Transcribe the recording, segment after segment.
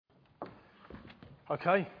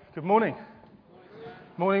Okay, good morning.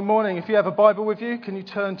 Morning. If you have a Bible with you, can you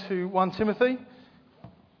turn to 1 Timothy?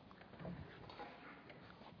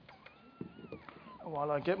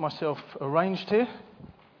 While I get myself arranged here.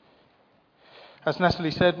 As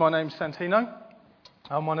Natalie said, my name's Santino.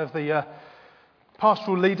 I'm one of the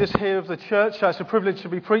pastoral leaders here of the church, so it's a privilege to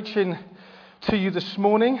be preaching to you this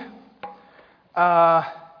morning.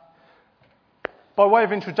 By way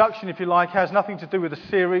of introduction, if you like, it has nothing to do with the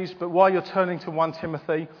series, but while you're turning to 1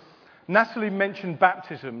 Timothy, Natalie mentioned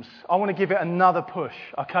baptisms. I want to give it another push,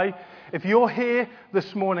 okay? If you're here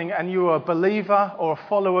this morning and you are a believer or a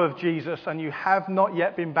follower of Jesus and you have not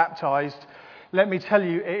yet been baptized, let me tell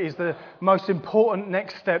you, it is the most important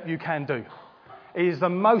next step you can do. It is the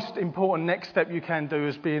most important next step you can do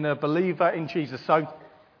as being a believer in Jesus. So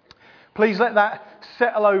please let that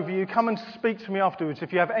settle over you. Come and speak to me afterwards.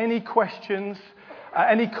 If you have any questions,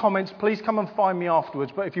 any comments, please come and find me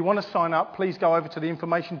afterwards. But if you want to sign up, please go over to the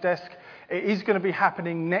information desk. It is going to be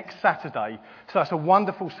happening next Saturday. So that's a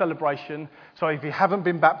wonderful celebration. So if you haven't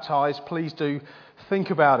been baptized, please do think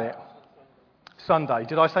about it. Sunday.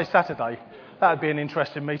 Did I say Saturday? That would be an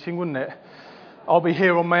interesting meeting, wouldn't it? I'll be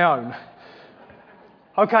here on my own.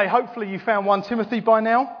 Okay, hopefully you found 1 Timothy by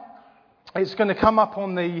now. It's going to come up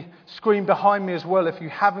on the screen behind me as well if you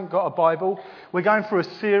haven't got a Bible. We're going through a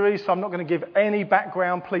series, so I'm not going to give any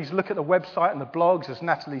background. Please look at the website and the blogs, as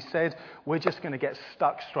Natalie said. We're just going to get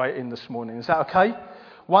stuck straight in this morning. Is that okay?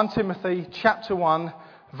 1 Timothy chapter 1,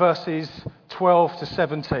 verses 12 to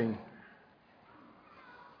 17.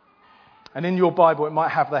 And in your Bible, it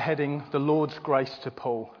might have the heading, The Lord's Grace to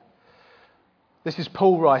Paul. This is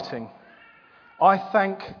Paul writing, I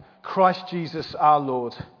thank Christ Jesus our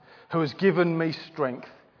Lord, who has given me strength,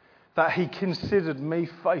 that he considered me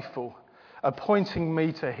faithful, appointing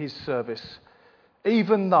me to his service.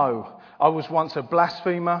 Even though I was once a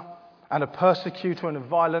blasphemer and a persecutor and a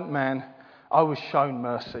violent man, I was shown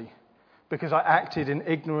mercy, because I acted in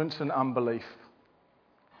ignorance and unbelief.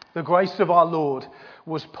 The grace of our Lord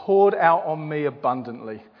was poured out on me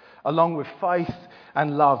abundantly, along with faith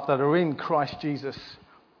and love that are in Christ Jesus.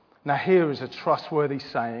 Now here is a trustworthy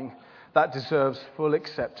saying that deserves full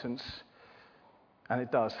acceptance, and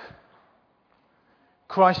it does.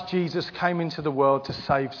 Christ Jesus came into the world to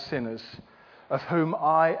save sinners, of whom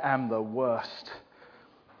I am the worst.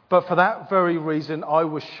 But for that very reason I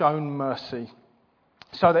was shown mercy,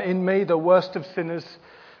 so that in me, the worst of sinners,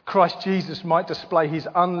 Christ Jesus might display his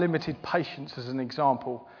unlimited patience as an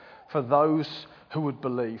example for those who would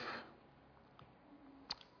believe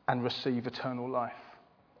and receive eternal life.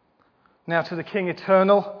 Now to the King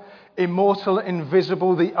eternal, immortal,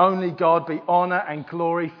 invisible, the only God, be honour and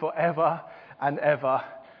glory forever and ever.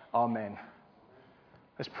 Amen.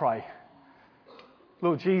 Let's pray.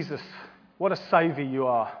 Lord Jesus, what a saviour you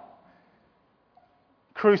are.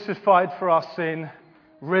 Crucified for our sin,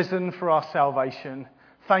 risen for our salvation.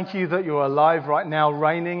 Thank you that you're alive right now,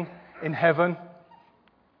 reigning in heaven.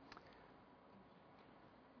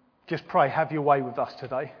 Just pray, have your way with us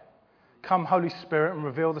today. Come, Holy Spirit, and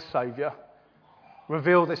reveal the Saviour.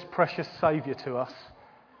 Reveal this precious Saviour to us.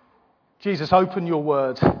 Jesus, open your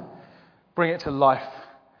word. Bring it to life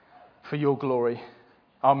for your glory.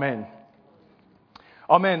 Amen.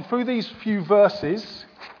 Amen. Through these few verses,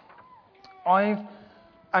 I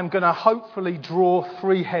am going to hopefully draw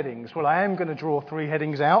three headings. Well, I am going to draw three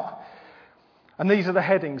headings out. And these are the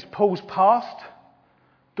headings: Paul's past,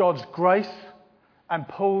 God's grace, and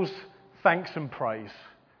Paul's thanks and praise.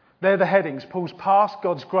 They're the headings: Paul's past,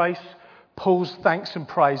 God's grace, Paul's thanks and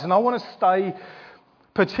praise. And I want to stay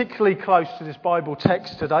particularly close to this Bible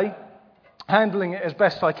text today, handling it as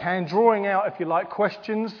best I can, drawing out, if you like,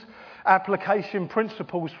 questions, application,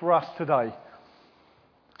 principles for us today.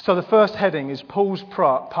 So the first heading is Paul's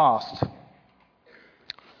past.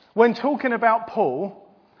 When talking about Paul,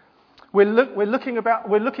 we're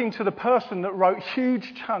looking to the person that wrote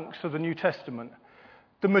huge chunks of the New Testament.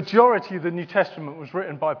 The majority of the New Testament was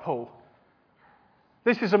written by Paul.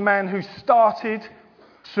 This is a man who started,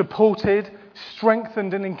 supported,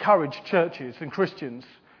 strengthened and encouraged churches and Christians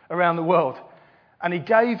around the world. And he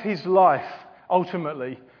gave his life,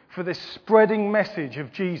 ultimately, for this spreading message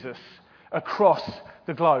of Jesus across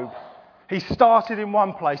the globe. He started in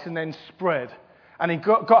one place and then spread. And he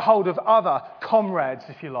got hold of other comrades,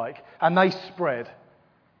 if you like, and they spread.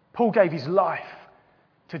 Paul gave his life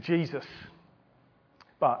to Jesus.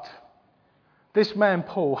 But this man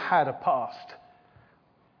Paul had a past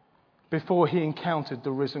before he encountered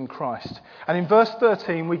the risen Christ. And in verse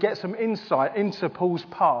 13 we get some insight into Paul's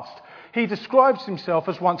past. He describes himself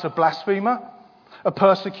as once a blasphemer, a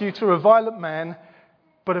persecutor, a violent man,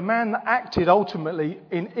 but a man that acted ultimately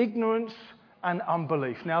in ignorance and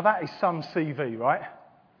unbelief. Now that is some CV, right?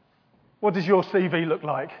 What does your CV look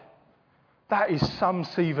like? That is some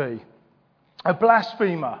CV. A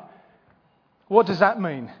blasphemer. What does that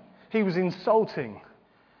mean? He was insulting.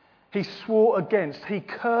 He swore against. He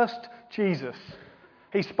cursed Jesus.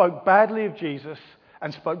 He spoke badly of Jesus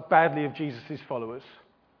and spoke badly of Jesus' followers.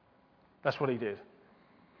 That's what he did.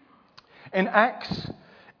 In Acts,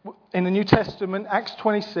 in the New Testament, Acts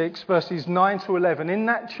 26, verses 9 to 11, in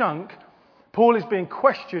that chunk, Paul is being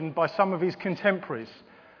questioned by some of his contemporaries,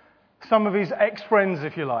 some of his ex-friends,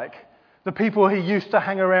 if you like, the people he used to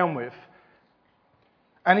hang around with.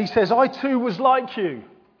 And he says, I too was like you.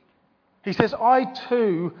 He says, I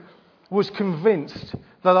too was convinced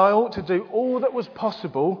that I ought to do all that was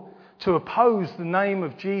possible to oppose the name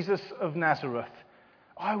of Jesus of Nazareth.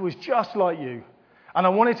 I was just like you. And I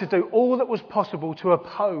wanted to do all that was possible to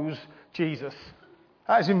oppose Jesus.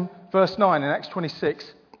 That is in verse 9 in Acts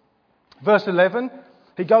 26. Verse 11,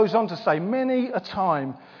 he goes on to say, many a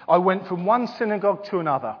time I went from one synagogue to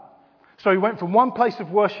another. So he went from one place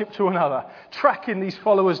of worship to another, tracking these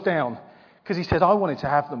followers down. Because he said, I wanted to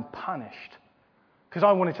have them punished. Because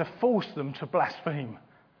I wanted to force them to blaspheme.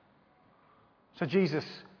 So Jesus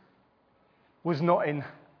was not in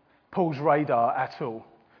Paul's radar at all.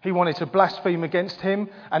 He wanted to blaspheme against him,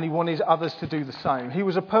 and he wanted others to do the same. He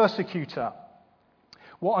was a persecutor.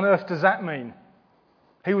 What on earth does that mean?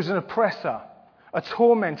 He was an oppressor, a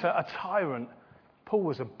tormentor, a tyrant. Paul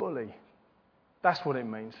was a bully. That's what it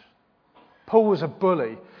means. Paul was a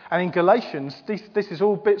bully. And in Galatians, this is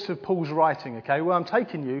all bits of Paul's writing, okay? Where I'm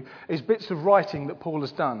taking you is bits of writing that Paul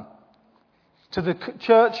has done. To the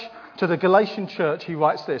church, to the Galatian church, he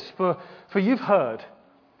writes this, For you've heard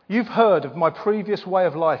of my previous way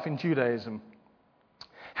of life in Judaism,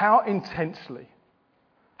 how intensely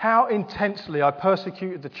I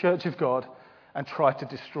persecuted the church of God and tried to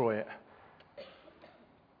destroy it.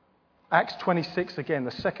 Acts 26 again,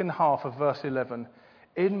 the second half of verse 11.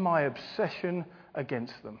 In my obsession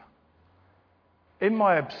against them. In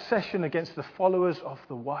my obsession against the followers of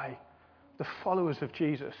the way, the followers of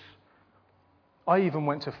Jesus. I even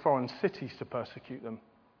went to foreign cities to persecute them.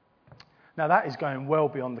 Now that is going well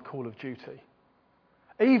beyond the call of duty.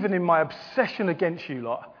 Even in my obsession against you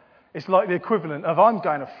lot, it's like the equivalent of I'm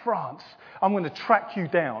going to France. I'm going to track you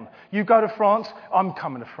down. You go to France, I'm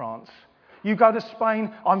coming to France. You go to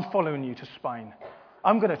Spain, I'm following you to Spain.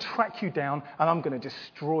 I'm going to track you down and I'm going to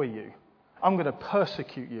destroy you. I'm going to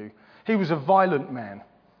persecute you. He was a violent man.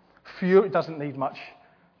 It doesn't need much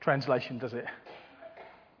translation, does it?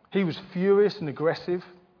 He was furious and aggressive.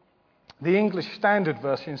 The English Standard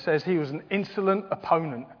Version says he was an insolent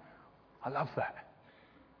opponent. I love that.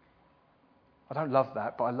 I don't love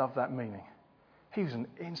that, but I love that meaning. He was an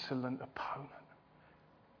insolent opponent.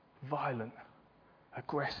 Violent,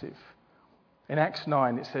 aggressive. In Acts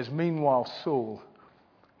 9 it says, meanwhile Saul.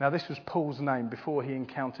 Now this was Paul's name before he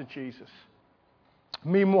encountered Jesus.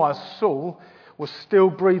 Meanwhile Saul was still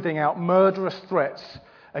breathing out murderous threats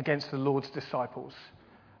against the Lord's disciples.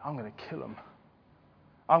 I'm going to kill them.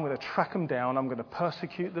 I'm going to track them down. I'm going to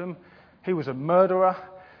persecute them. He was a murderer.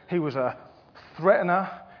 He was a threatener.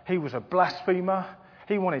 He was a blasphemer.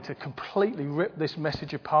 He wanted to completely rip this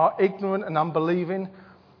message apart, ignorant and unbelieving.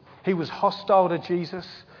 He was hostile to Jesus,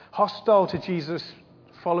 hostile to Jesus'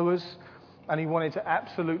 followers, and he wanted to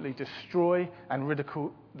absolutely destroy and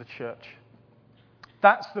ridicule the church.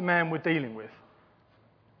 That's the man we're dealing with.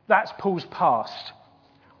 That's Paul's past.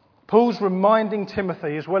 Paul's reminding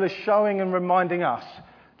Timothy, as well as showing and reminding us,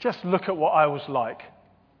 just look at what I was like.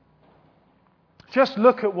 Just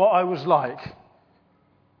look at what I was like.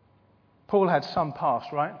 Paul had some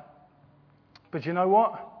past, right? But you know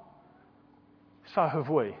what? So have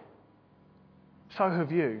we. So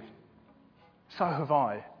have you. So have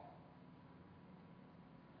I.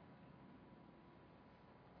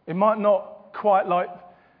 It might not quite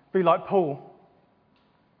be like Paul,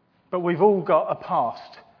 but we've all got a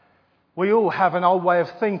past. We all have an old way of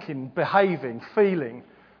thinking, behaving, feeling.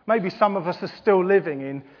 Maybe some of us are still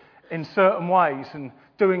living in certain ways and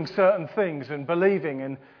doing certain things and believing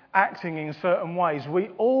and acting in certain ways. We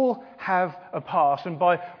all have a past, and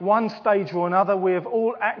by one stage or another, we have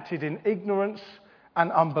all acted in ignorance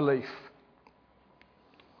and unbelief.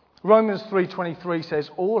 Romans 3:23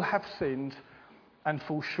 says, all have sinned and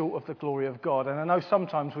fall short of the glory of God. And I know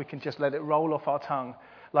sometimes we can just let it roll off our tongue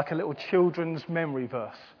like a little children's memory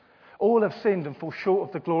verse. All have sinned and fall short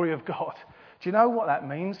of the glory of God. Do you know what that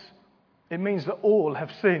means? It means that all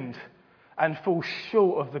have sinned and fall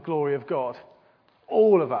short of the glory of God.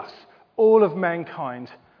 All of us, all of mankind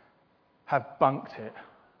have bunked it.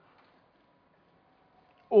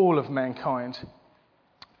 All of mankind.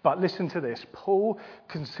 But listen to this. Paul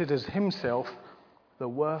considers himself the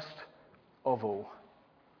worst of all.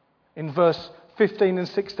 In verse 15 and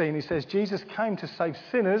 16, he says, Jesus came to save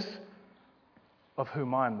sinners, of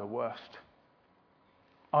whom I am the worst.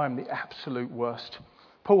 I am the absolute worst.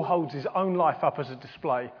 Paul holds his own life up as a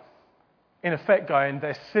display, in effect going,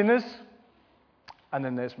 there's sinners, and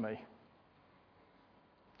then there's me.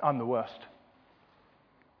 I'm the worst.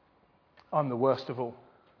 I'm the worst of all.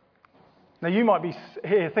 Now you might be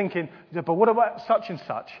here thinking, but what about such and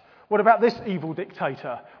such? What about this evil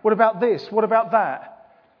dictator? What about this? What about that?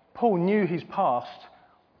 Paul knew his past,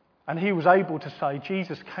 and he was able to say,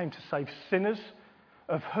 Jesus came to save sinners,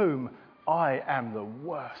 of whom I am the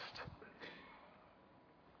worst.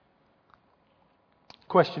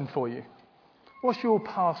 Question for you. What's your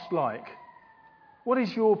past like? What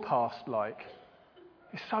is your past like?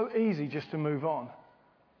 It's so easy just to move on.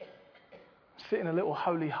 Sit in a little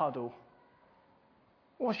holy huddle.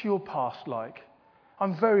 What's your past like?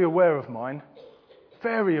 I'm very aware of mine.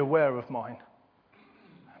 Very aware of mine.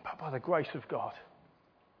 But by the grace of God.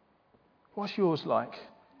 What's yours like?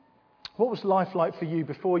 What was life like for you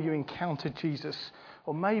before you encountered Jesus?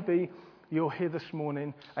 Or maybe you're here this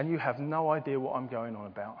morning and you have no idea what I'm going on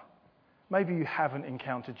about. Maybe you haven't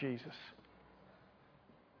encountered Jesus.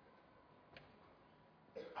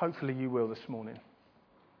 Hopefully you will this morning.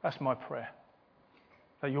 That's my prayer.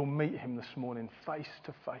 That you'll meet him this morning face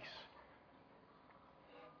to face.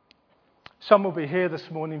 Some will be here this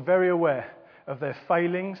morning very aware of their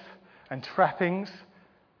failings and trappings.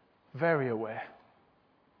 Very aware.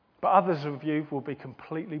 But others of you will be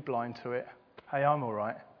completely blind to it. Hey, I'm all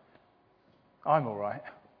right. I'm all right.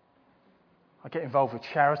 I get involved with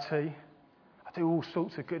charity. I do all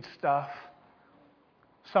sorts of good stuff.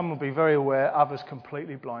 Some will be very aware, others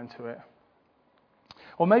completely blind to it.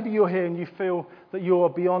 Or maybe you're here and you feel that you are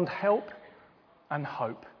beyond help and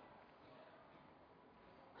hope.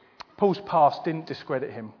 Paul's past didn't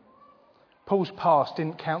discredit him. Paul's past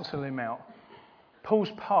didn't cancel him out.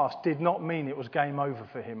 Paul's past did not mean it was game over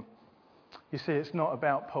for him. You see, it's not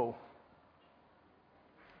about Paul.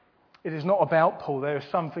 It is not about Paul. There is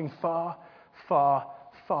something far, far,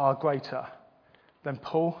 far greater than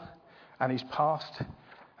Paul and his past.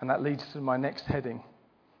 And that leads to my next heading,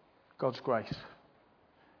 God's grace.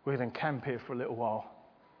 We're going to camp here for a little while.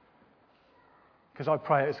 Because I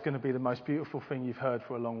pray it's going to be the most beautiful thing you've heard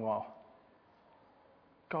for a long while.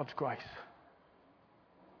 God's grace.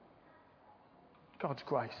 God's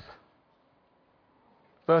grace.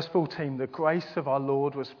 Verse 14, the grace of our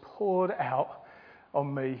Lord was poured out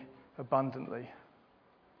on me abundantly.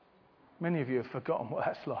 Many of you have forgotten what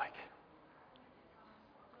that's like.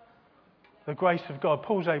 The grace of God,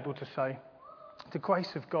 Paul's able to say, the grace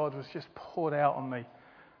of God was just poured out on me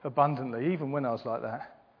abundantly, even when I was like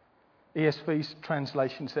that. ESV's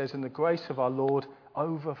translation says, and the grace of our Lord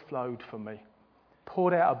overflowed for me.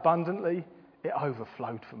 Poured out abundantly, it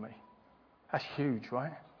overflowed for me. That's huge,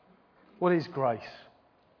 right? What is grace?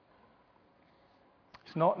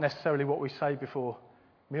 It's not necessarily what we say before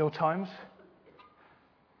meal times.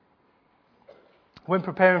 When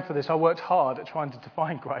preparing for this, I worked hard at trying to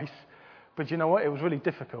define grace. But you know what? It was really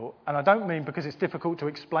difficult. And I don't mean because it's difficult to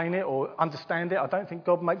explain it or understand it. I don't think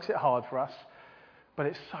God makes it hard for us. But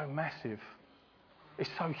it's so massive. It's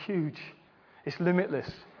so huge. It's limitless.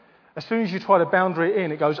 As soon as you try to boundary it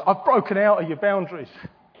in, it goes, I've broken out of your boundaries.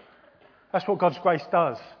 That's what God's grace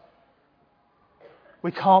does.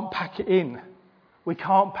 We can't pack it in. We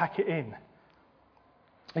can't pack it in.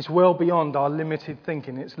 It's well beyond our limited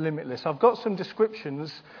thinking. It's limitless. I've got some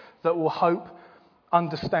descriptions that will hope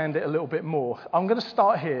understand it a little bit more. I'm going to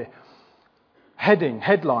start here.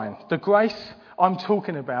 Headline. The grace I'm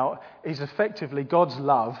talking about is effectively God's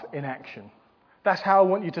love in action. That's how I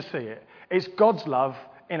want you to see it. It's God's love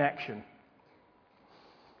in action.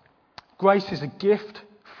 Grace is a gift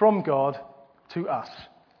from God to us.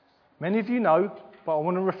 Many of you know, but I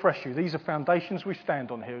want to refresh you. These are foundations we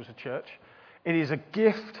stand on here as a church. It is a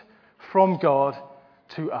gift from God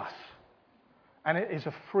to us. And it is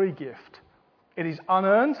a free gift. It is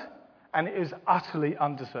unearned and it is utterly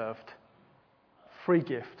undeserved. Free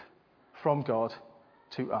gift from God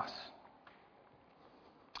to us.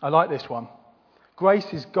 I like this one. Grace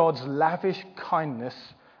is God's lavish kindness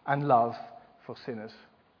and love for sinners.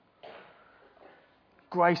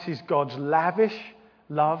 Grace is God's lavish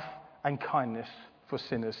love and kindness for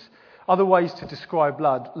sinners. Other ways to describe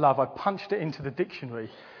love, I punched it into the dictionary.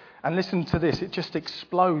 And listen to this, it just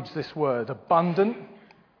explodes this word. Abundant,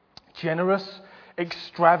 generous,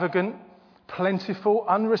 extravagant, plentiful,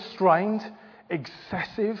 unrestrained,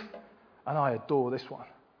 excessive, and I adore this one,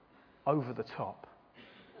 over the top.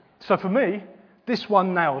 So for me, this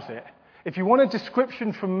one nails it. If you want a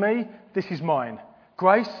description from me, this is mine.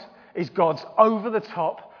 Grace is God's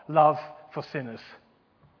over-the-top love for sinners.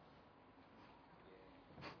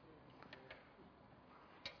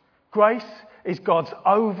 Grace is God's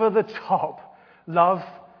over-the-top love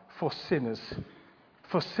for sinners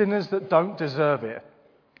that don't deserve it.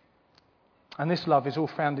 And this love is all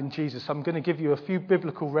found in Jesus. I'm going to give you a few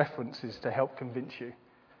biblical references to help convince you.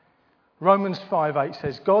 Romans 5:8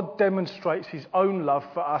 says, God demonstrates his own love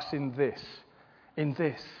for us in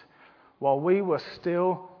this, while we were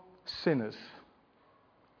still sinners,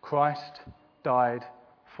 Christ died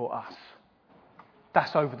for us.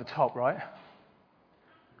 That's over the top, right?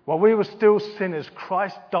 While we were still sinners,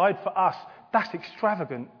 Christ died for us. That's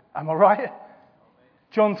extravagant. Am I right?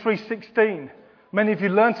 John 3:16. Many of you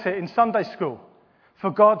learnt it in Sunday school.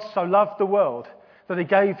 For God so loved the world that he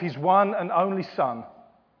gave his one and only Son,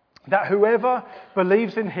 that whoever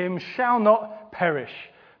believes in him shall not perish,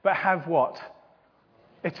 but have what?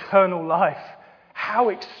 Eternal life. How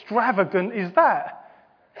extravagant is that?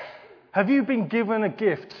 Have you been given a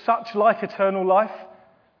gift such like eternal life?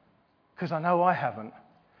 Because I know I haven't.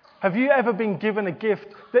 Have you ever been given a gift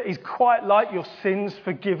that is quite like your sins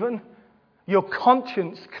forgiven, your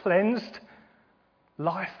conscience cleansed,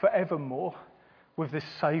 life forevermore with this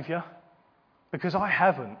Saviour? Because I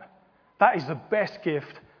haven't. That is the best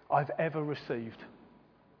gift I've ever received.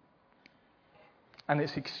 And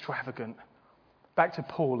it's extravagant. Back to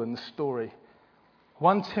Paul and the story.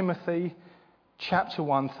 1 Timothy chapter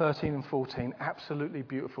 1, 13 and 14, absolutely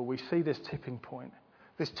beautiful. We see this tipping point.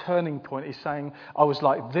 This turning point is saying, I was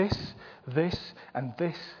like this, and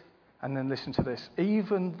this, and then listen to this.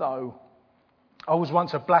 Even though I was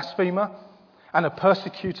once a blasphemer and a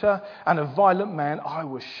persecutor and a violent man, I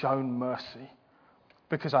was shown mercy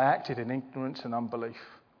because I acted in ignorance and unbelief.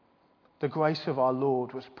 The grace of our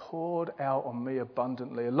Lord was poured out on me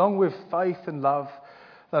abundantly, along with faith and love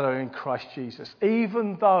that are in Christ Jesus.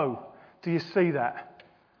 Even though, do you see that?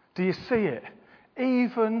 Do you see it?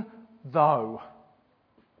 Even though.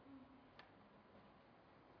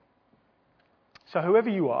 So whoever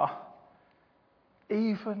you are,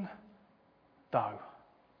 even though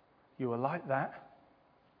you are like that,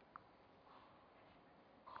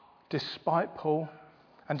 despite Paul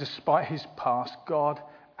and despite his past, God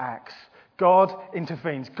acts. God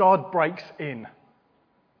intervenes. God breaks in.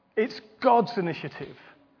 It's God's initiative.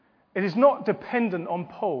 It is not dependent on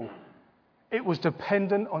Paul. It was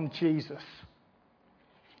dependent on Jesus.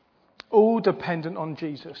 All dependent on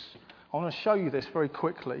Jesus. I want to show you this very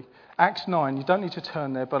quickly. Acts 9, you don't need to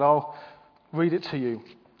turn there, but I'll read it to you.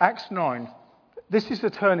 Acts 9, this is the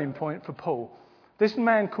turning point for Paul. This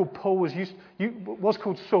man called Paul was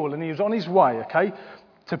called Saul, and he was on his way,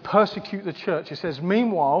 to persecute the church. It says,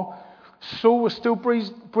 meanwhile, Saul was still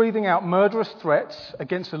breathing out murderous threats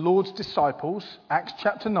against the Lord's disciples. Acts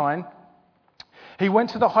chapter 9. He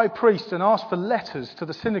went to the high priest and asked for letters to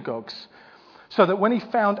the synagogues, so that when he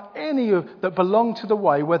found any that belonged to the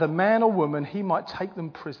way, whether man or woman, he might take them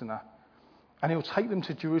prisoner. And he'll take them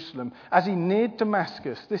to Jerusalem. As he neared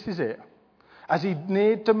Damascus, this is it. As he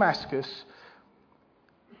neared Damascus,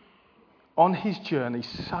 on his journey,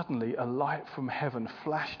 suddenly a light from heaven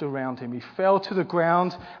flashed around him. He fell to the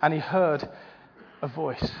ground and he heard a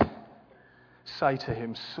voice say to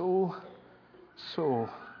him, Saul, Saul,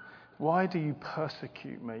 why do you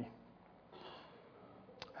persecute me?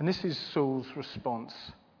 And this is Saul's response.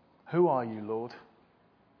 Who are you, Lord?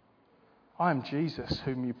 I am Jesus,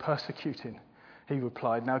 whom you persecuted. He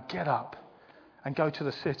replied, now get up and go to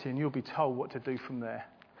the city and you'll be told what to do from there.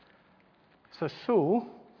 So Saul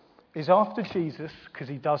is after Jesus because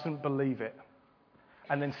he doesn't believe it.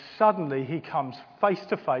 And then suddenly he comes face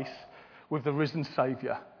to face with the risen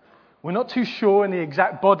Saviour. We're not too sure in the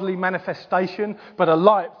exact bodily manifestation, but a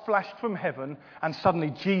light flashed from heaven and suddenly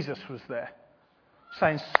Jesus was there,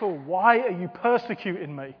 saying, Saul, why are you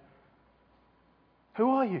persecuting me? Who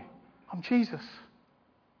are you? I'm Jesus.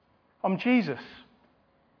 I'm Jesus.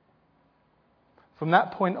 From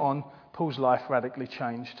that point on, Paul's life radically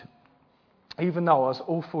changed. Even though I was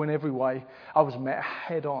awful in every way, I was met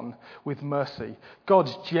head on with mercy.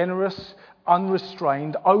 God's generous,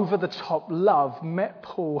 unrestrained, over-the-top love met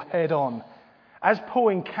Paul head on. As Paul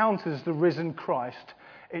encounters the risen Christ,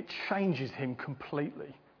 it changes him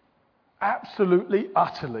completely. Absolutely,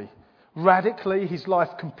 utterly. Radically, his life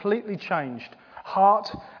completely changed.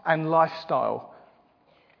 Heart and lifestyle.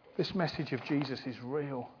 This message of Jesus is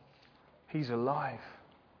real. He's alive.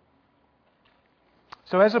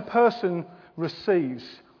 So as a person receives,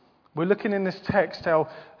 we're looking in this text how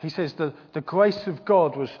he says the grace of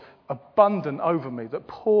God was abundant over me, that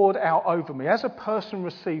poured out over me. As a person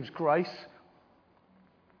receives grace,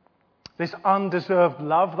 This undeserved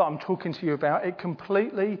love that I'm talking to you about, it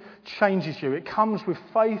completely changes you. It comes with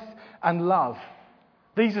faith and love.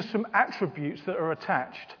 These are some attributes that are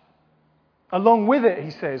attached. Along with it,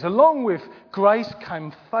 he says, along with grace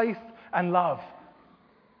came faith and love.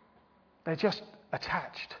 They're just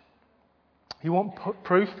attached. You want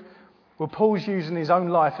proof? Well, Paul's using his own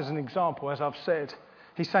life as an example, as I've said.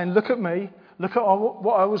 He's saying, look at me, look at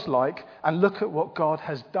what I was like, and look at what God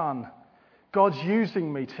has done. God's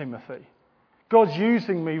using me, Timothy. God's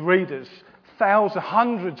using me, readers, thousands,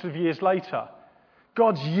 hundreds of years later.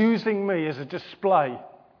 God's using me as a display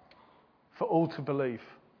for all to believe.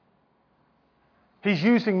 He's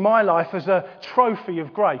using my life as a trophy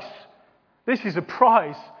of grace. This is a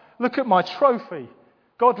prize. Look at my trophy.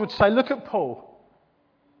 God would say, look at Paul.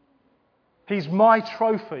 He's my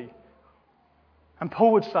trophy. And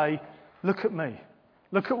Paul would say, look at me.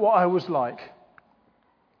 Look at what I was like.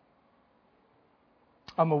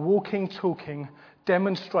 I'm a walking, talking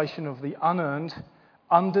demonstration of the unearned,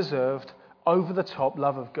 undeserved, over-the-top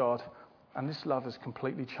love of God. And this love has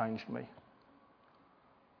completely changed me.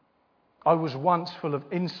 I was once full of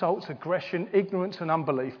insults, aggression, ignorance and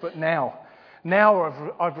unbelief, but now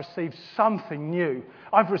I've received something new.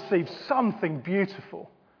 I've received something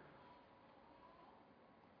beautiful.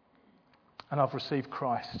 And I've received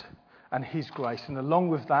Christ and his grace. And along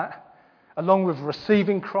with that, along with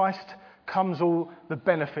receiving Christ, comes all the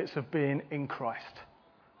benefits of being in Christ.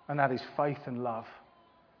 And that is faith and love.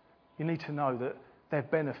 You need to know that there are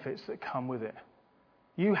benefits that come with it.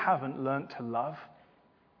 You haven't learnt to love.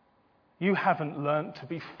 You haven't learnt to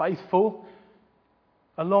be faithful.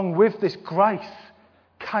 Along with this grace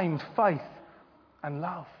came faith and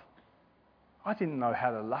love. I didn't know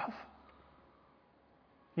how to love.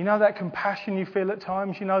 You know that compassion you feel at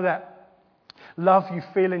times? You know that love you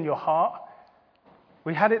feel in your heart?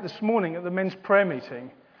 We had it this morning at the men's prayer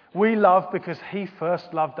meeting. We love because he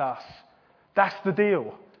first loved us. That's the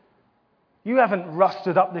deal. You haven't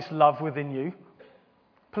rusted up this love within you.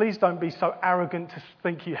 Please don't be so arrogant to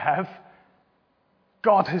think you have.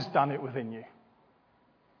 God has done it within you.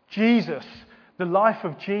 Jesus, the life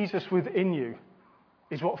of Jesus within you,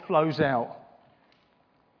 is what flows out.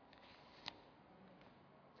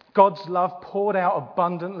 God's love poured out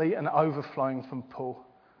abundantly and overflowing from Paul.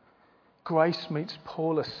 Grace meets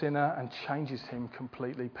Paul, a sinner, and changes him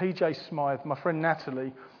completely. PJ Smythe, my friend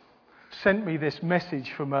Natalie, sent me this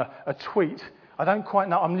message from a tweet. I don't quite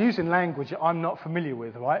know. I'm using language I'm not familiar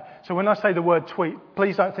with, right? So when I say the word tweet,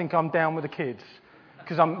 please don't think I'm down with the kids,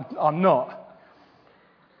 because I'm not.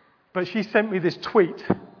 But she sent me this tweet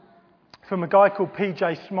from a guy called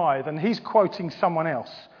PJ Smythe, and he's quoting someone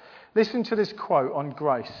else. Listen to this quote on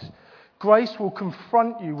grace. Grace will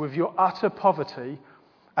confront you with your utter poverty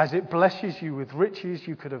as it blesses you with riches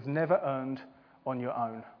you could have never earned on your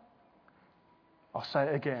own. I'll say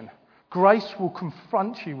it again. Grace will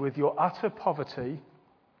confront you with your utter poverty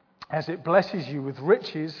as it blesses you with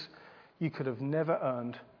riches you could have never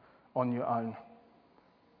earned on your own.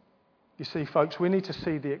 You see, folks, we need to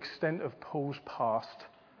see the extent of Paul's past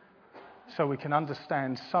so we can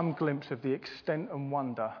understand some glimpse of the extent and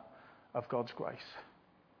wonder of God's grace.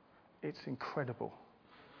 It's incredible.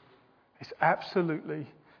 It's absolutely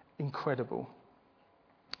incredible.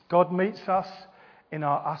 God meets us in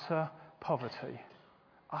our utter poverty.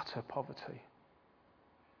 Utter poverty.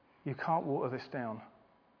 You can't water this down.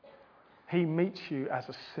 He meets you as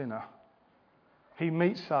a sinner. He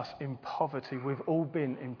meets us in poverty. We've all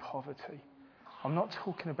been in poverty. I'm not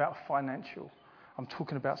talking about financial. I'm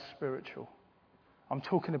talking about spiritual. I'm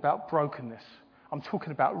talking about brokenness. I'm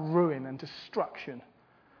talking about ruin and destruction.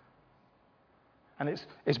 And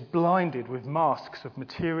it's blinded with masks of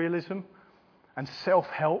materialism and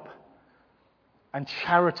self-help and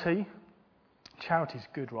charity. Charity's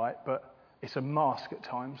good, right? But it's a mask at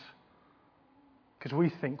times. Because we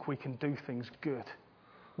think we can do things good.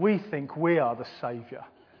 We think we are the saviour.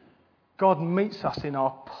 God meets us in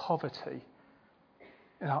our poverty,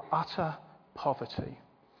 in our utter poverty,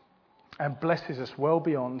 and blesses us well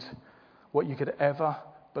beyond what you could ever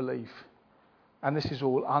believe. And this is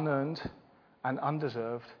all unearned and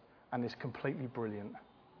undeserved, and it's completely brilliant.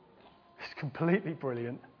 It's completely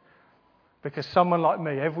brilliant. Because someone like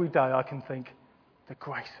me, every day I can think, the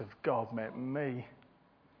grace of God met me,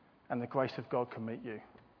 and the grace of God can meet you.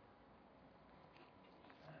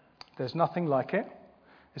 There's nothing like it.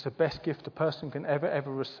 It's the best gift a person can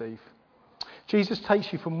ever receive. Jesus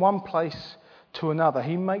takes you from one place to another.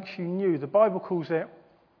 He makes you new. The Bible calls it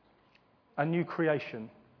a new creation.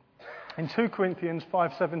 In 2 Corinthians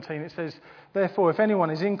 5:17 it says, therefore, if anyone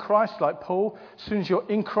is in Christ, like Paul, as soon as you're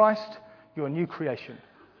in Christ, you're a new creation.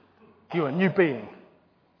 You're a new being.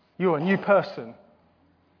 You're a new person.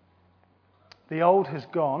 The old has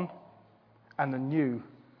gone and the new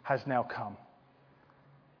has now come.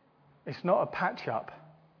 It's not a patch-up.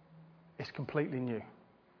 It's completely new.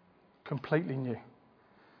 Completely new.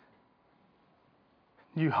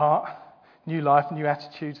 New heart, new life, new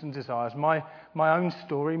attitudes and desires. My own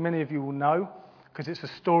story, many of you will know, because it's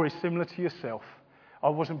a story similar to yourself. I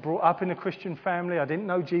wasn't brought up in a Christian family. I didn't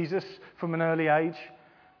know Jesus from an early age.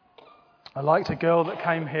 I liked a girl that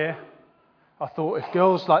came here. I thought, if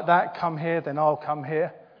girls like that come here, then I'll come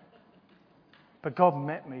here. But God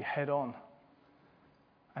met me head on.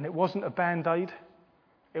 And it wasn't a band-aid.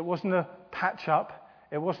 It wasn't a patch-up.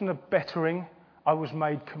 It wasn't a bettering. I was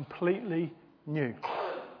made completely new.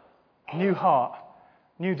 New heart,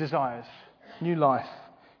 new desires, new life.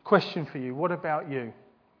 Question for you, what about you?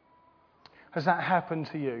 Has that happened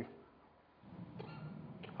to you?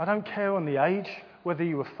 I don't care on the age, whether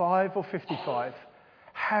you were 5 or 55.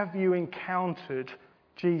 Have you encountered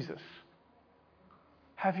Jesus?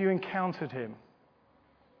 Have you encountered him?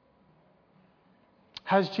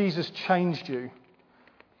 Has Jesus changed you?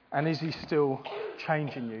 And is he still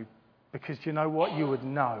changing you? Because you know what? You would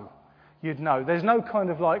know. You'd know. There's no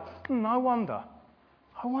kind of like, I wonder.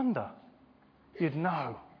 You'd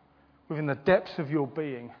know. Within the depths of your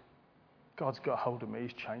being, God's got hold of me.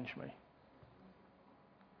 He's changed me.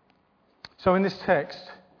 So in this text,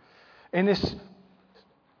 in this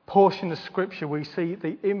portion of Scripture, we see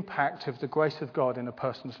the impact of the grace of God in a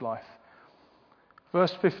person's life.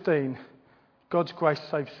 Verse 15, God's grace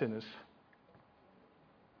saves sinners.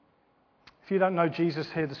 If you don't know Jesus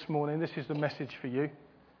here this morning, this is the message for you.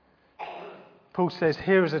 Paul says,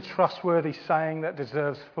 here is a trustworthy saying that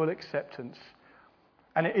deserves full acceptance.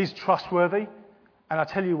 And it is trustworthy. And I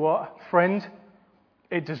tell you what, friend,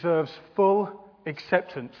 it deserves full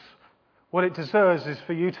acceptance. What it deserves is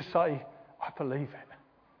for you to say, I believe it.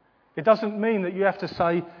 It doesn't mean that you have to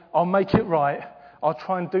say, I'll make it right. I'll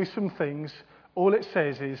try and do some things. All it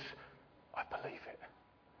says is, I believe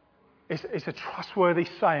it. It's a trustworthy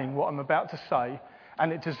saying, what I'm about to say,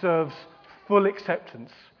 and it deserves full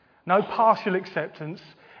acceptance. No partial acceptance.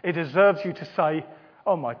 It deserves you to say,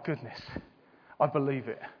 oh my goodness, I believe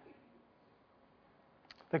it.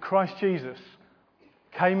 That Christ Jesus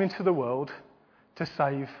came into the world to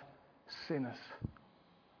save sinners.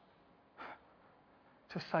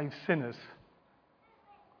 To save sinners.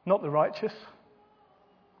 Not the righteous.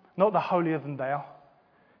 Not the holier than thou.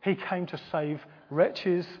 He came to save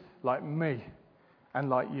wretches like me and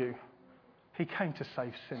like you. He came to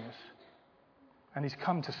save sinners. And he's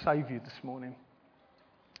come to save you this morning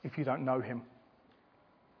if you don't know him.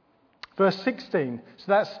 Verse 16. So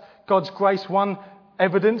that's God's grace. One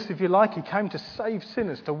evidence, if you like. He came to save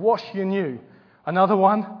sinners, to wash you new. Another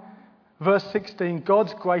one. Verse 16.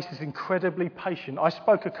 God's grace is incredibly patient. I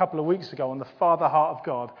spoke a couple of weeks ago on the Father heart of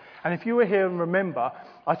God. And if you were here and remember,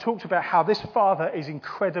 I talked about how this Father is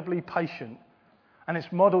incredibly patient. And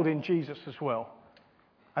it's modelled in Jesus as well.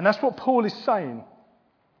 And that's what Paul is saying.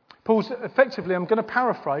 Paul's effectively, I'm going to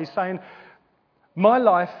paraphrase, saying, my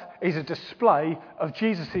life is a display of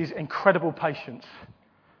Jesus' incredible patience.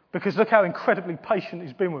 Because look how incredibly patient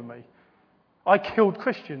he's been with me. I killed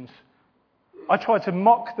Christians. I tried to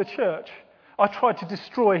mock the church. I tried to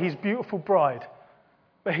destroy his beautiful bride.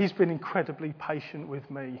 But he's been incredibly patient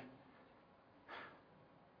with me.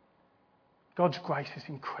 God's grace is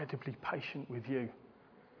incredibly patient with you.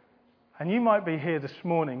 And you might be here this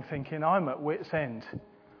morning thinking, I'm at wit's end.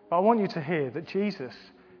 But I want you to hear that Jesus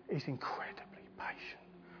is incredibly patient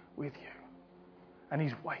with you. And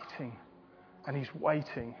he's waiting, and he's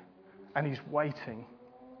waiting, and he's waiting.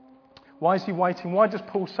 Why is he waiting? Why does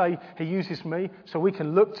Paul say he uses me? So we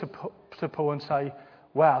can look to Paul and say,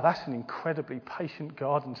 wow, that's an incredibly patient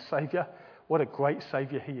God and Saviour. What a great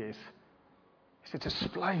Saviour he is. It's a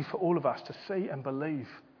display for all of us to see and believe.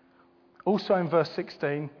 Also in verse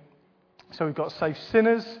 16, so we've got saved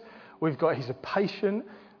sinners, we've got he's a patient,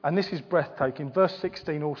 and this is breathtaking. Verse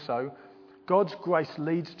 16 also, God's grace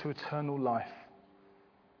leads to eternal life.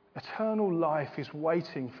 Eternal life is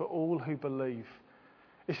waiting for all who believe.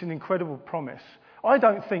 It's an incredible promise. I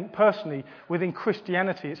don't think personally within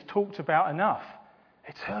Christianity it's talked about enough.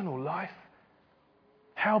 Eternal life.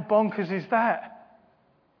 How bonkers is that?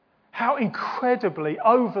 How incredibly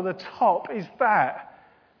over the top is that?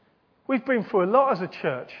 We've been through a lot as a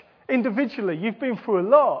church. Individually, you've been through a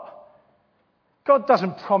lot. God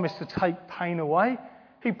doesn't promise to take pain away.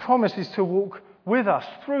 He promises to walk with us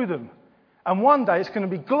through them. And one day it's going to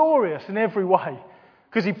be glorious in every way.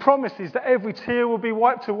 Because he promises that every tear will be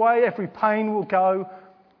wiped away, every pain will go,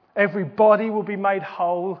 every body will be made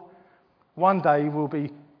whole. One day we'll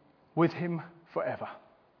be with him forever.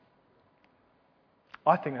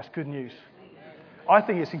 I think that's good news. I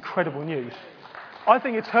think it's incredible news. I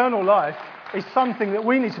think eternal life is something that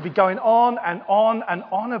we need to be going on and on and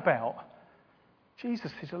on about.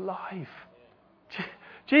 Jesus is alive.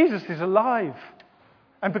 Jesus is alive.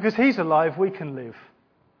 And because he's alive, we can live.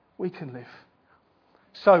 We can live.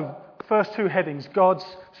 So, first two headings,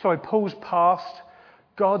 Paul's past,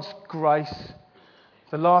 God's grace.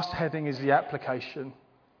 The last heading is the application.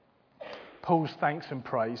 Paul's thanks and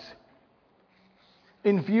praise.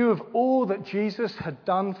 In view of all that Jesus had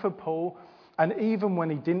done for Paul, and even when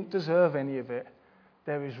he didn't deserve any of it,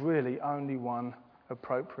 there is really only one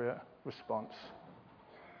appropriate response.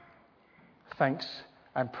 Thanks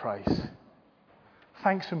and praise.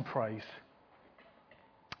 Thanks and praise.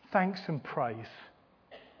 Thanks and praise.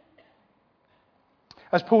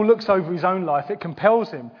 As Paul looks over his own life, it compels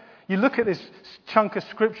him. You look at this chunk of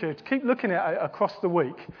scripture, keep looking at it across the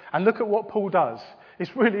week, and look at what Paul does.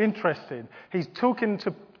 It's really interesting. He's talking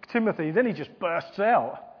to Timothy, then he just bursts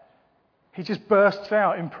out. He just bursts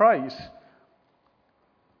out in praise.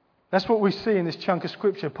 That's what we see in this chunk of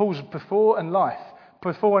scripture. Paul's before and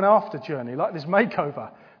after journey, like this makeover,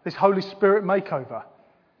 this Holy Spirit makeover,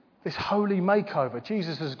 this holy makeover.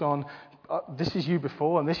 Jesus has gone, this is you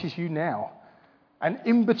before and this is you now. And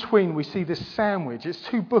in between we see this sandwich. It's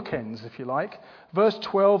two bookends, if you like. Verse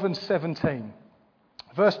 12 and 17.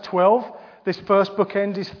 Verse 12, this first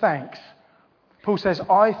bookend is thanks. Paul says,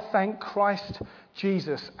 I thank Christ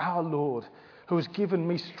Jesus, our Lord, who has given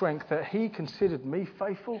me strength, that he considered me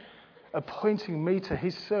faithful, appointing me to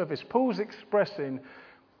his service. Paul's expressing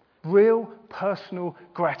real personal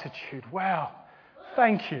gratitude. Wow.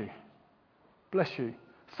 Thank you. Bless you.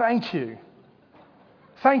 Thank you.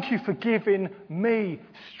 Thank you for giving me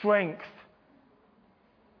strength.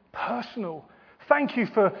 Personal. Thank you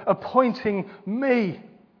for appointing me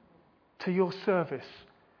to your service.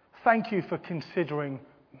 Thank you for considering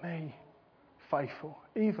me faithful.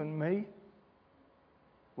 Even me.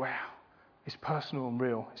 Wow. It's personal and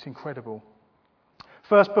real. It's incredible.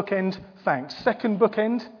 First bookend, thanks. Second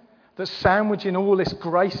bookend, that's sandwiching all this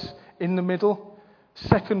grace in the middle.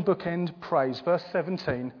 Second bookend, praise. Verse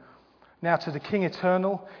 17. Now to the King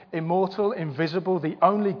eternal, immortal, invisible, the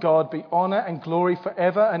only God, be honour and glory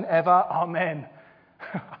forever and ever. Amen.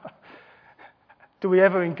 Do we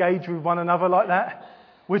ever engage with one another like that?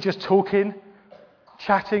 We're just talking,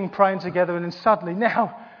 chatting, praying together, and then suddenly,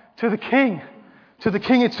 now to the King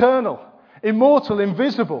eternal, immortal,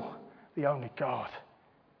 invisible, the only God,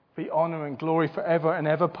 be honour and glory forever and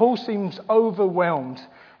ever. Paul seems overwhelmed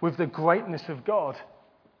with the greatness of God.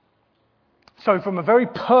 So from a very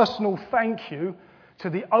personal thank you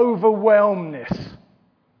to the overwhelmness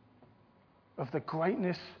of the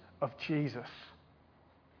greatness of Jesus.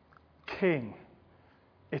 King,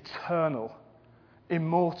 eternal,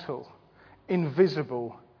 immortal,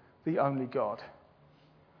 invisible, the only God.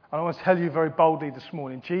 And I want to tell you very boldly this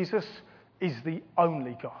morning, Jesus is the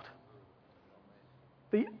only God.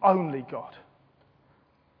 The only God.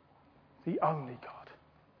 The only God.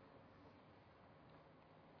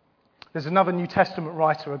 There's another New Testament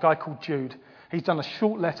writer, a guy called Jude. He's done a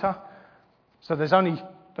short letter, so there's only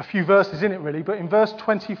a few verses in it really, but in verse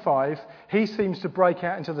 25, he seems to break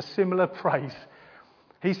out into the similar praise.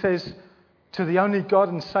 He says, to the only God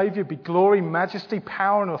and Saviour be glory, majesty,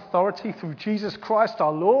 power and authority through Jesus Christ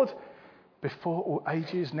our Lord, before all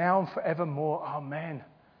ages, now and forevermore. Amen.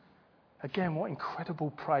 Again, what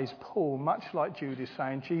incredible praise. Paul, much like Jude, is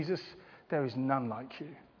saying, Jesus, there is none like you.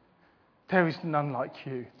 There is none like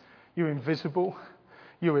you. You're invisible,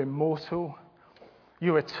 you're immortal,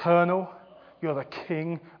 you're eternal, you're the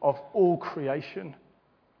King of all creation.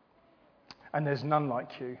 And there's none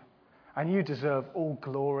like you. And you deserve all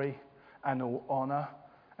glory and all honour.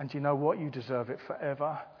 And do you know what? You deserve it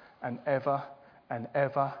forever and ever and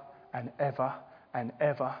ever and ever and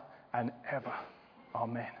ever and ever.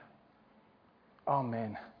 Amen.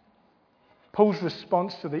 Amen. Paul's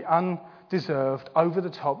response to the undeserved,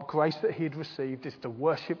 over-the-top grace that he had received is to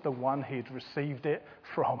worship the one he had received it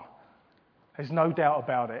from. There's no doubt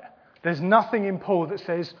about it. There's nothing in Paul that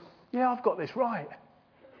says, yeah, I've got this right.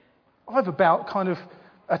 I've about kind of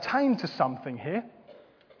attained to something here.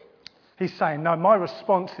 He's saying, no, my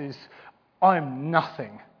response is, I'm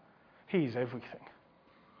nothing. He is everything.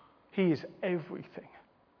 He is everything.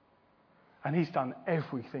 And he's done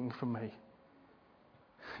everything for me.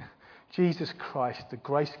 Jesus Christ, the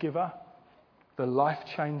grace giver, the life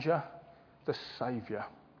changer, the Saviour.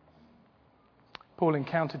 Paul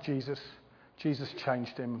encountered Jesus. Jesus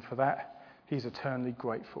changed him, and for that, he's eternally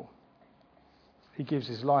grateful. He gives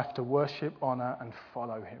his life to worship, honour, and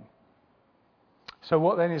follow him. So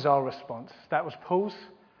what then is our response? That was Paul's.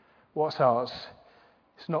 What's ours?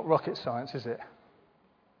 It's not rocket science, is it?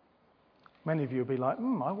 Many of you will be like,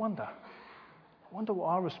 I wonder what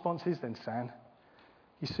our response is then, Sam.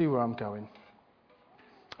 You see where I'm going.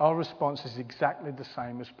 Our response is exactly the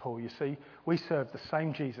same as Paul. You see, we serve the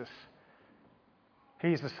same Jesus.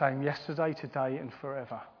 He is the same yesterday, today, and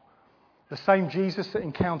forever. The same Jesus that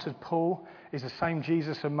encountered Paul is the same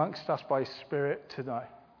Jesus amongst us by his Spirit today.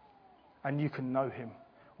 And you can know him.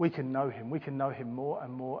 We can know him. We can know him more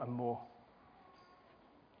and more and more.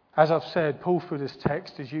 As I've said, Paul through this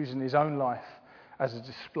text is using his own life as a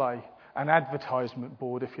display, an advertisement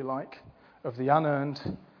board, if you like, of the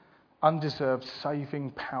unearned, undeserved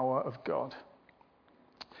saving power of God.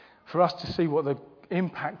 For us to see what the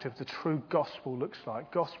impact of the true gospel looks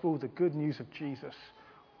like. Gospel, the good news of Jesus.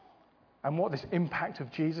 And what this impact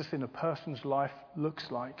of Jesus in a person's life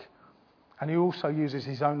looks like. And he also uses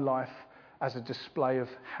his own life as a display of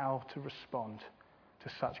how to respond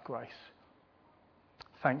to such grace.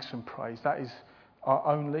 Thanks and praise. That is our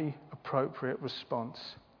only appropriate response.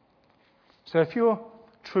 So if you're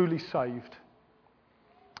truly saved,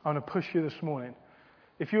 I want to push you this morning.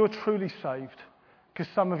 If you're truly saved, because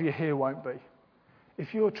some of you here won't be.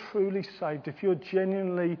 If you're truly saved, if you're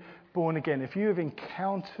genuinely born again, if you have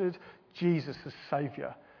encountered Jesus as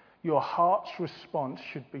Saviour, your heart's response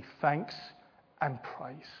should be thanks and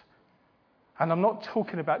praise. And I'm not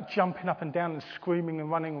talking about jumping up and down and screaming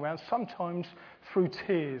and running around. Sometimes through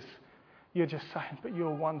tears, you're just saying, but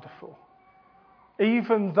you're wonderful.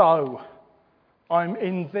 Even though I'm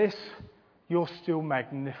in this, you're still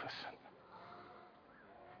magnificent.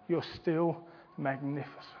 You're still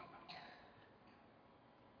magnificent.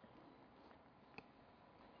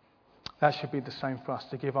 That should be the same for us,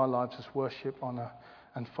 to give our lives as worship, honour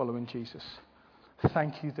and following Jesus.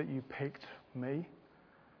 Thank you that you picked me.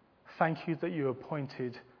 Thank you that you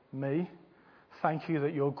appointed me. Thank you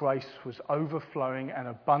that your grace was overflowing and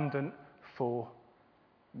abundant for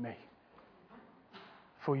me.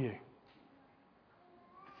 For you.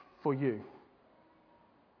 For you.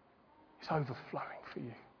 It's overflowing for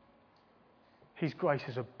you. His grace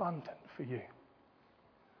is abundant for you.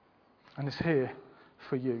 And it's here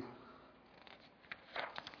for you.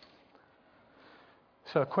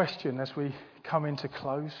 So a question as we come into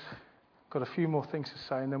close. Got a few more things to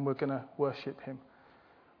say and then we're going to worship him.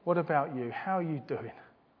 What about you? How are you doing?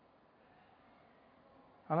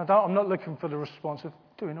 And I'm not looking for the response of,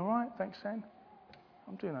 doing all right, thanks, Sam.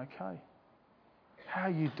 I'm doing okay. How are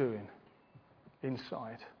you doing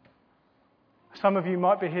inside? Some of you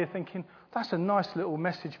might be here thinking, that's a nice little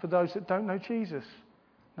message for those that don't know Jesus.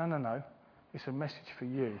 No. It's a message for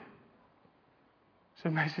you. It's a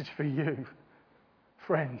message for you.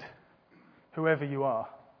 Friend, whoever you are,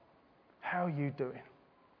 how are you doing?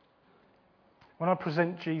 When I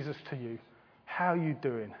present Jesus to you, how are you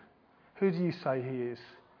doing? Who do you say he is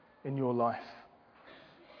in your life?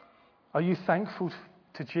 Are you thankful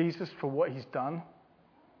to Jesus for what he's done?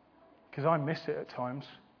 Because I miss it at times.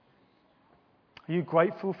 Are you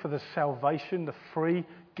grateful for the salvation, the free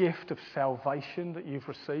gift of salvation that you've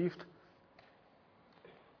received?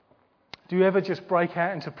 Do you ever just break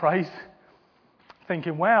out into praise?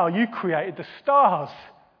 Thinking, wow, you created the stars,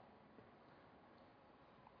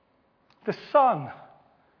 the sun,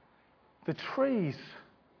 the trees,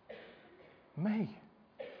 me.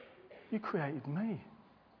 You created me,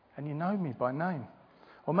 and you know me by name.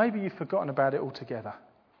 Or maybe you've forgotten about it altogether.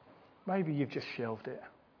 Maybe you've just shelved it.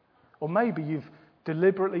 Or maybe you've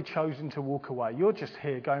deliberately chosen to walk away. You're just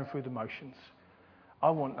here going through the motions.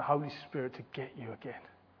 I want the Holy Spirit to get you again.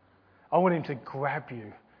 I want him to grab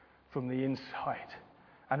you from the inside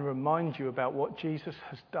and remind you about what Jesus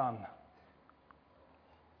has done.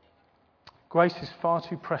 Grace is far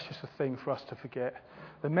too precious a thing for us to forget.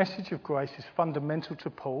 The message of grace is fundamental to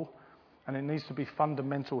Paul, and it needs to be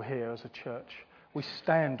fundamental here as a church. We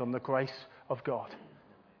stand on the grace of God.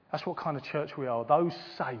 That's what kind of church we are. Those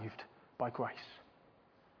saved by grace.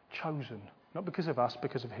 Chosen. Not because of us,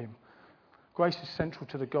 because of him. Grace is central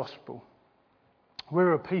to the gospel.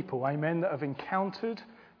 We're a people, amen, that have encountered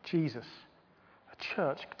Jesus. A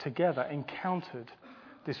church together encountered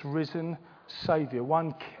this risen Saviour.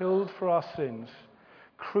 One killed for our sins,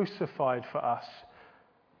 crucified for us.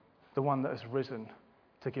 The one that has risen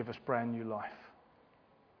to give us brand new life.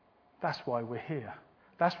 That's why we're here.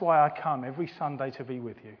 That's why I come every Sunday to be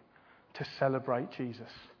with you, to celebrate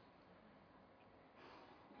Jesus.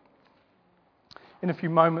 In a few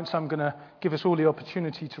moments, I'm going to give us all the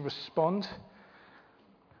opportunity to respond.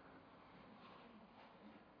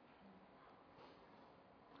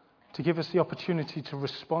 To give us the opportunity to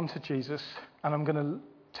respond to Jesus. And I'm going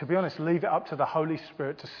to be honest, leave it up to the Holy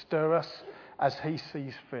Spirit to stir us as he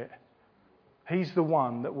sees fit. He's the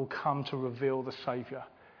one that will come to reveal the Saviour.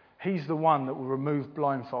 He's the one that will remove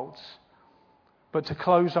blindfolds. But to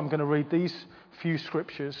close, I'm going to read these few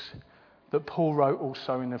scriptures that Paul wrote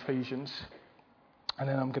also in Ephesians. And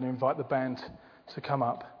then I'm going to invite the band to come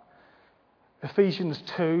up. Ephesians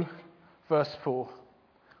 2, verse 4.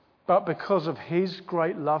 But because of his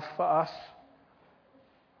great love for us,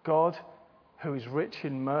 God, who is rich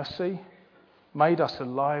in mercy, made us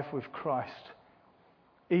alive with Christ,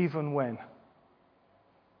 even when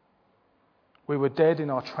we were dead in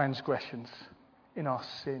our transgressions, in our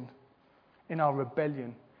sin, in our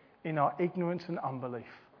rebellion, in our ignorance and unbelief.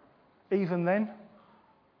 Even then,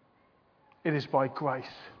 it is by grace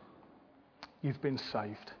you've been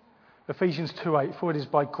saved. Ephesians 2:8, for it is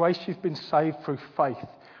by grace you've been saved through faith.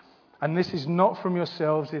 And this is not from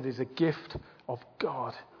yourselves, it is a gift of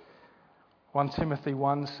God. 1 Timothy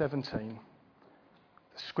 1:17,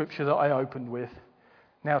 the scripture that I opened with.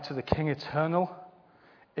 Now to the King eternal,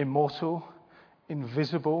 immortal,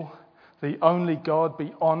 invisible, the only God,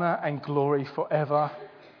 be honour and glory forever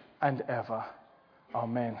and ever.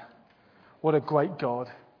 Amen. What a great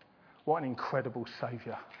God. What an incredible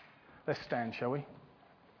Saviour. Let's stand, shall we?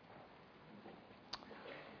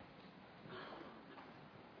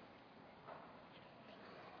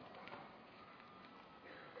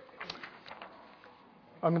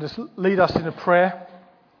 I'm going to lead us in a prayer.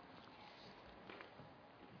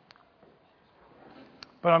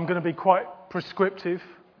 But I'm going to be quite prescriptive